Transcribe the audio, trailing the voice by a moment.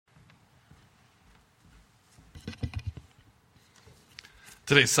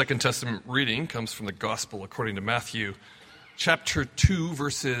Today's Second Testament reading comes from the Gospel according to Matthew, chapter 2,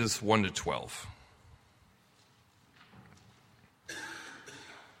 verses 1 to 12.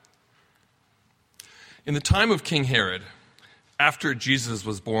 In the time of King Herod, after Jesus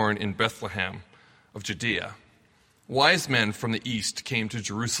was born in Bethlehem of Judea, wise men from the east came to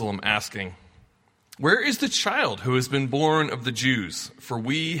Jerusalem asking, "Where is the child who has been born of the Jews? For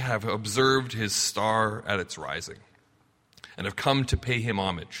we have observed his star at its rising, and have come to pay him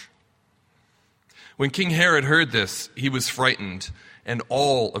homage." When King Herod heard this, he was frightened, and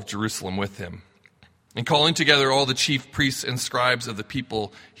all of Jerusalem with him. And calling together all the chief priests and scribes of the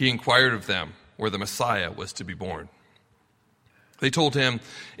people, he inquired of them where the Messiah was to be born. They told him,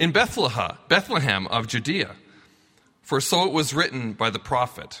 "In Bethlehem of Judea, for so it was written by the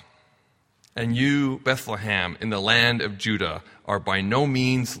prophet, 'And you, Bethlehem, in the land of Judah, are by no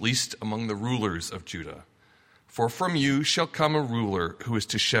means least among the rulers of Judah. For from you shall come a ruler who is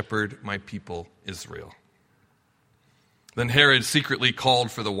to shepherd my people Israel.'" Then Herod secretly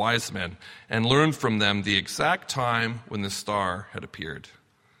called for the wise men and learned from them the exact time when the star had appeared.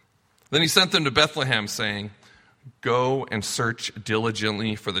 Then he sent them to Bethlehem, saying, "Go and search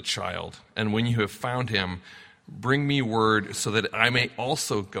diligently for the child, and when you have found him, bring me word so that I may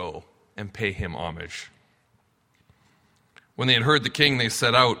also go and pay him homage." When they had heard the king, they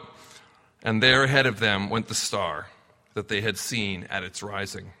set out, and there ahead of them went the star that they had seen at its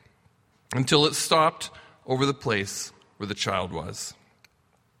rising, until it stopped over the place where the child was.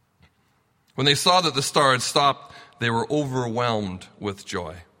 When they saw that the star had stopped, they were overwhelmed with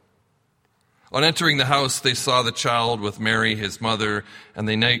joy. On entering the house, they saw the child with Mary, his mother, and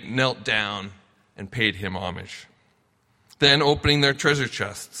they knelt down and paid him homage. Then, opening their treasure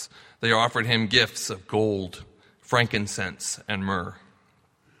chests, they offered him gifts of gold, frankincense, and myrrh.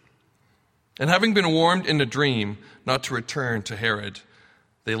 And having been warned in a dream not to return to Herod,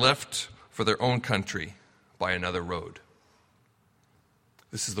 they left for their own country by another road.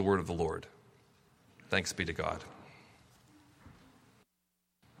 This is the word of the Lord. Thanks be to God.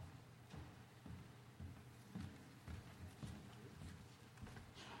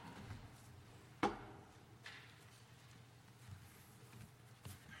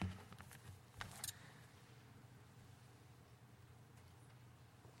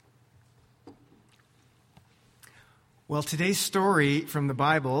 Well, today's story from the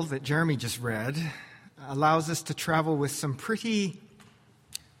Bible that Jeremy just read allows us to travel with some pretty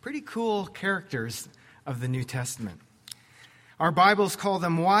cool characters of the New Testament. Our Bibles call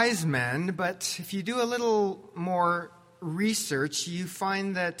them wise men, but if you do a little more research, you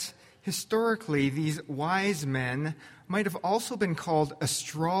find that historically these wise men might have also been called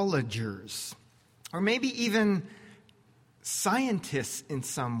astrologers, or maybe even scientists in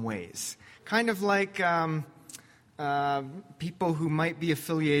some ways, kind of like people who might be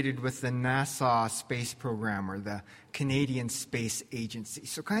affiliated with the NASA space program or the Canadian Space Agency.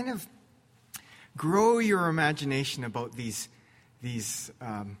 So kind of grow your imagination about these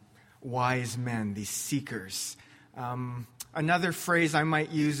wise men, these seekers. Another phrase I might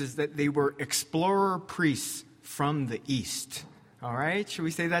use is that they were explorer priests from the East. All right, should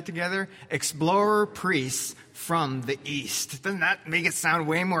we say that together? Explorer priests from the East. Doesn't that make it sound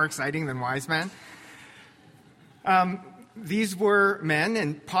way more exciting than wise men? These were men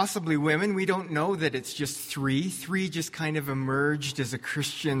and possibly women. We don't know that it's just three. Three just kind of emerged as a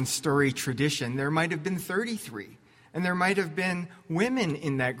Christian story tradition. There might have been 33. And there might have been women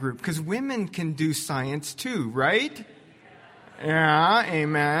in that group, because women can do science too, right? Yeah,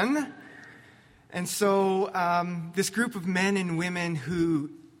 amen. And so this group of men and women who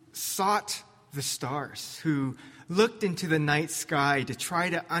sought the stars, who looked into the night sky to try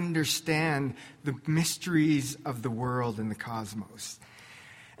to understand the mysteries of the world and the cosmos.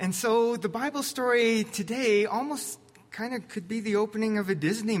 And so the Bible story today almost kind of could be the opening of a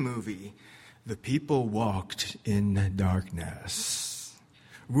Disney movie. The people walked in darkness,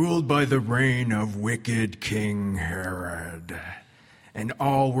 ruled by the reign of wicked King Herod, and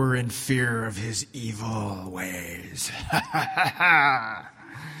all were in fear of his evil ways.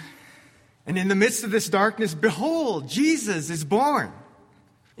 And in the midst of this darkness, behold, Jesus is born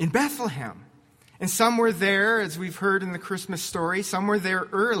in Bethlehem. And some were there, as we've heard in the Christmas story, some were there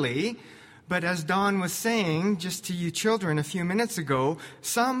early. But as Don was saying, just to you children a few minutes ago,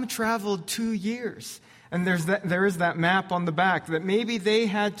 some traveled 2 years. And there is that map on the back that maybe they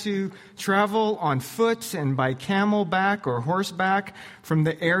had to travel on foot and by camelback or horseback from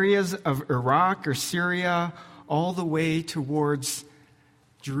the areas of Iraq or Syria all the way towards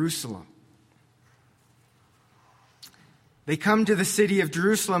Jerusalem. They come to the city of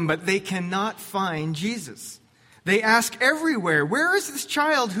Jerusalem, but they cannot find Jesus. They ask everywhere, "Where is this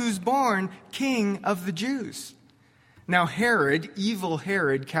child who's born King of the Jews?" Now Herod, evil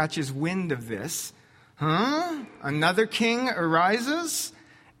Herod, catches wind of this. "Huh? Another king arises?"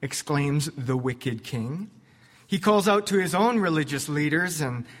 exclaims the wicked king. He calls out to his own religious leaders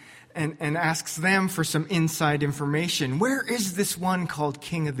and asks them for some inside information. "Where is this one called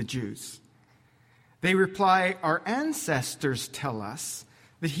King of the Jews?" They reply, "Our ancestors tell us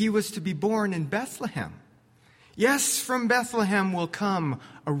that he was to be born in Bethlehem. Yes, from Bethlehem will come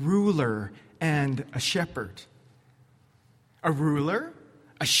a ruler and a shepherd." A ruler?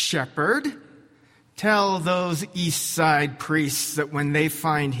 A shepherd? Tell those East Side priests that when they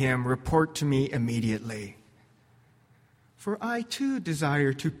find him, report to me immediately. For I too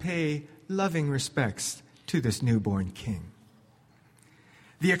desire to pay loving respects to this newborn king.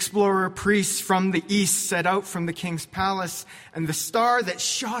 The explorer priests from the east set out from the king's palace, and the star that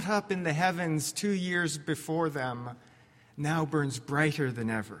shot up in the heavens 2 years before them now burns brighter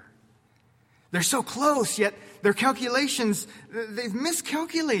than ever. They're so close, yet their calculations, they've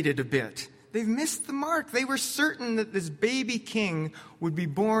miscalculated a bit. They've missed the mark. They were certain that this baby king would be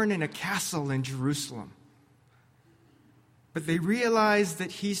born in a castle in Jerusalem. But they realize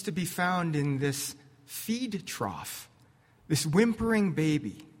that he's to be found in this feed trough, this whimpering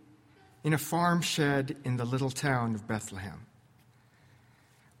baby, in a farm shed in the little town of Bethlehem.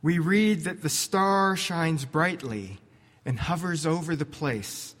 We read that the star shines brightly and hovers over the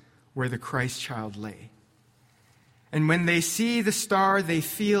place where the Christ child lay. And when they see the star, they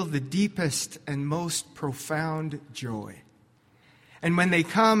feel the deepest and most profound joy. And when they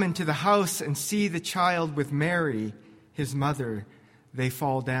come into the house and see the child with Mary, his mother, they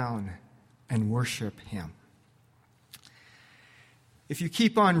fall down and worship him. If you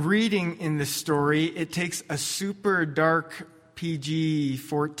keep on reading in this story, it takes a super dark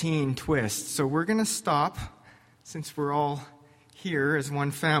PG-14 twist. So we're going to stop, since we're all here as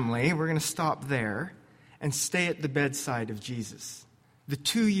one family, we're going to stop there and stay at the bedside of Jesus, the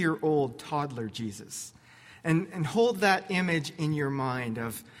 2-year-old toddler Jesus. And hold that image in your mind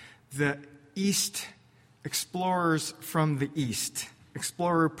of the East explorers from the East,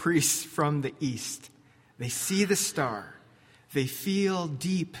 explorer priests from the East. They see the star. They feel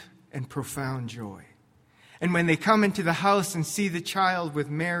deep and profound joy. And when they come into the house and see the child with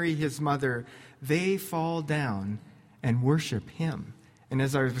Mary, his mother, they fall down and worship him. And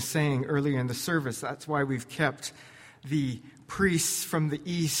as I was saying earlier in the service, that's why we've kept the priests from the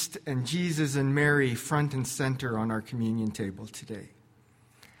East and Jesus and Mary front and center on our communion table today.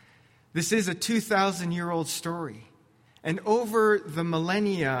 This is a 2,000-year-old story. And over the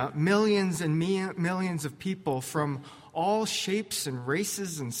millennia, millions and millions of people from all shapes and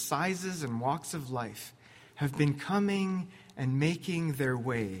races and sizes and walks of life have been coming and making their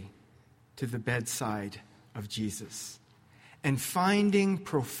way to the bedside of Jesus and finding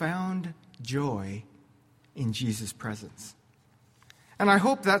profound joy in Jesus' presence. And I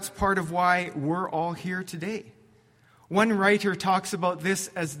hope that's part of why we're all here today. One writer talks about this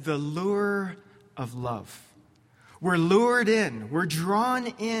as the lure of love. We're lured in, we're drawn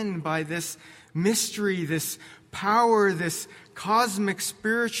in by this mystery, this power, this cosmic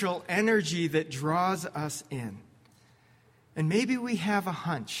spiritual energy that draws us in. And maybe we have a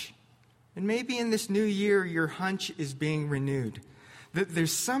hunch. And maybe in this new year, your hunch is being renewed. That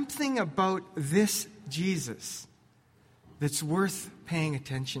there's something about this Jesus that's worth paying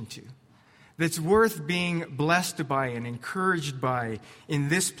attention to. That's worth being blessed by and encouraged by in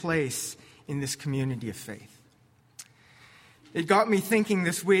this place, in this community of faith. It got me thinking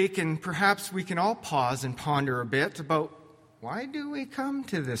this week, and perhaps we can all pause and ponder a bit about why do we come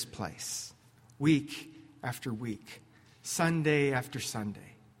to this place week after week, Sunday after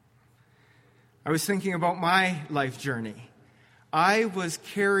Sunday? I was thinking about my life journey. I was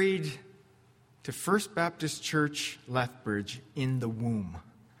carried to First Baptist Church, Lethbridge, in the womb.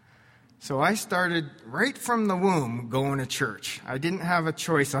 So I started right from the womb going to church. I didn't have a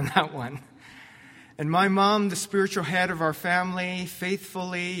choice on that one. And my mom, the spiritual head of our family,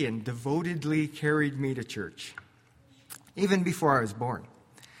 faithfully and devotedly carried me to church, even before I was born.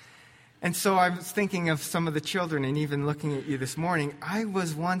 And so I was thinking of some of the children, and even looking at you this morning. I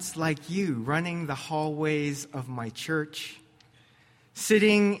was once like you, running the hallways of my church,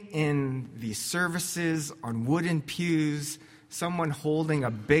 sitting in these services on wooden pews, someone holding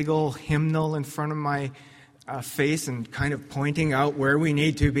a big old hymnal in front of my face and kind of pointing out where we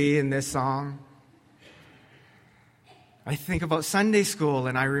need to be in this song. I think about Sunday school,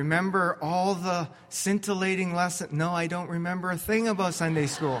 and I remember all the scintillating lessons. No, I don't remember a thing about Sunday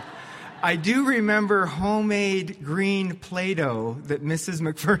school. I do remember homemade green Play-Doh that Mrs.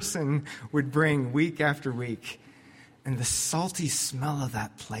 McPherson would bring week after week. and the salty smell of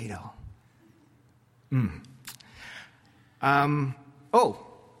that Play-Doh.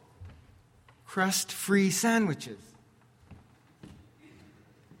 Crust-free sandwiches.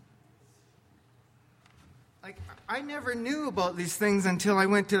 I never knew about these things until I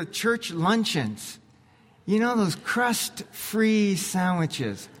went to church luncheons. You know, those crust-free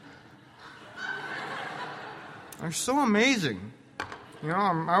sandwiches. They're so amazing. You know,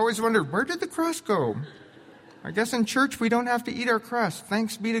 I always wondered, where did the crust go? I guess in church we don't have to eat our crust.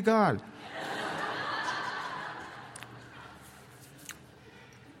 Thanks be to God.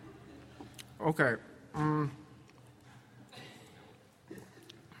 Okay.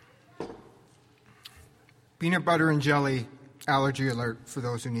 Peanut butter and jelly allergy alert for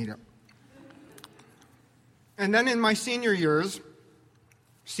those who need it. And then in my senior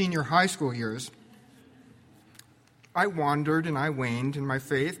high school years, I wandered and I waned in my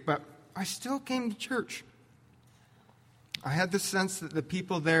faith, but I still came to church. I had the sense that the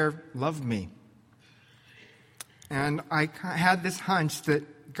people there loved me. And I had this hunch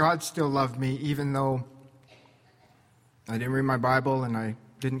that God still loved me, even though I didn't read my Bible and I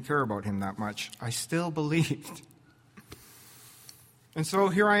didn't care about him that much. I still believed. And so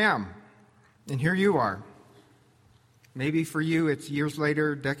here I am, and here you are. Maybe for you it's years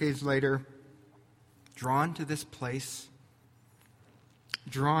later, decades later, drawn to this place,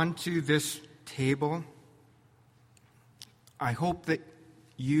 drawn to this table. I hope that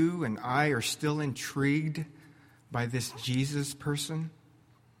you and I are still intrigued by this Jesus person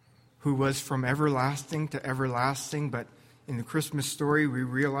who was from everlasting to everlasting, but in the Christmas story we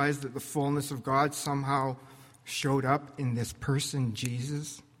realize that the fullness of God somehow showed up in this person,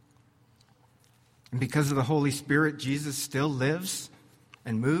 Jesus. And because of the Holy Spirit, Jesus still lives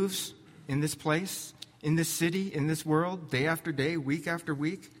and moves in this place, in this city, in this world, day after day, week after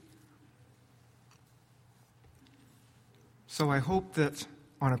week. So I hope that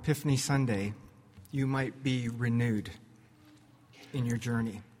on Epiphany Sunday, you might be renewed in your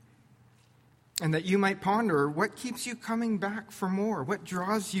journey. And that you might ponder what keeps you coming back for more, what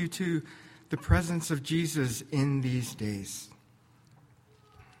draws you to the presence of Jesus in these days.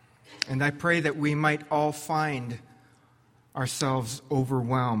 And I pray that we might all find ourselves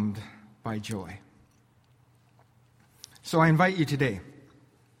overwhelmed by joy. So I invite you today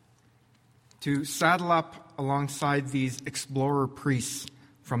to saddle up alongside these explorer priests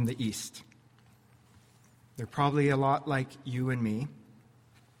from the East. They're probably a lot like you and me.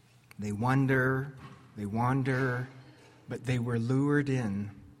 They wander, but they were lured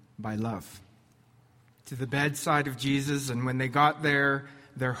in by love to the bedside of Jesus, and when they got there,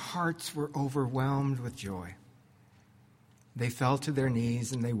 their hearts were overwhelmed with joy. They fell to their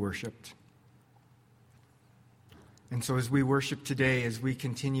knees and they worshiped. And so as we worship today, as we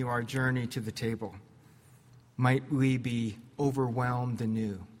continue our journey to the table, might we be overwhelmed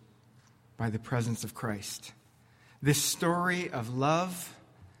anew by the presence of Christ. This story of love,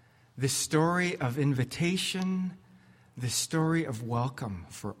 this story of invitation, this story of welcome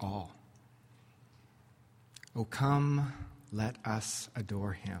for all. O come, let us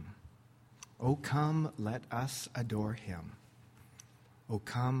adore him. O come, let us adore him. O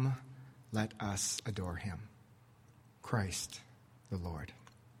come, let us adore him. Christ the Lord.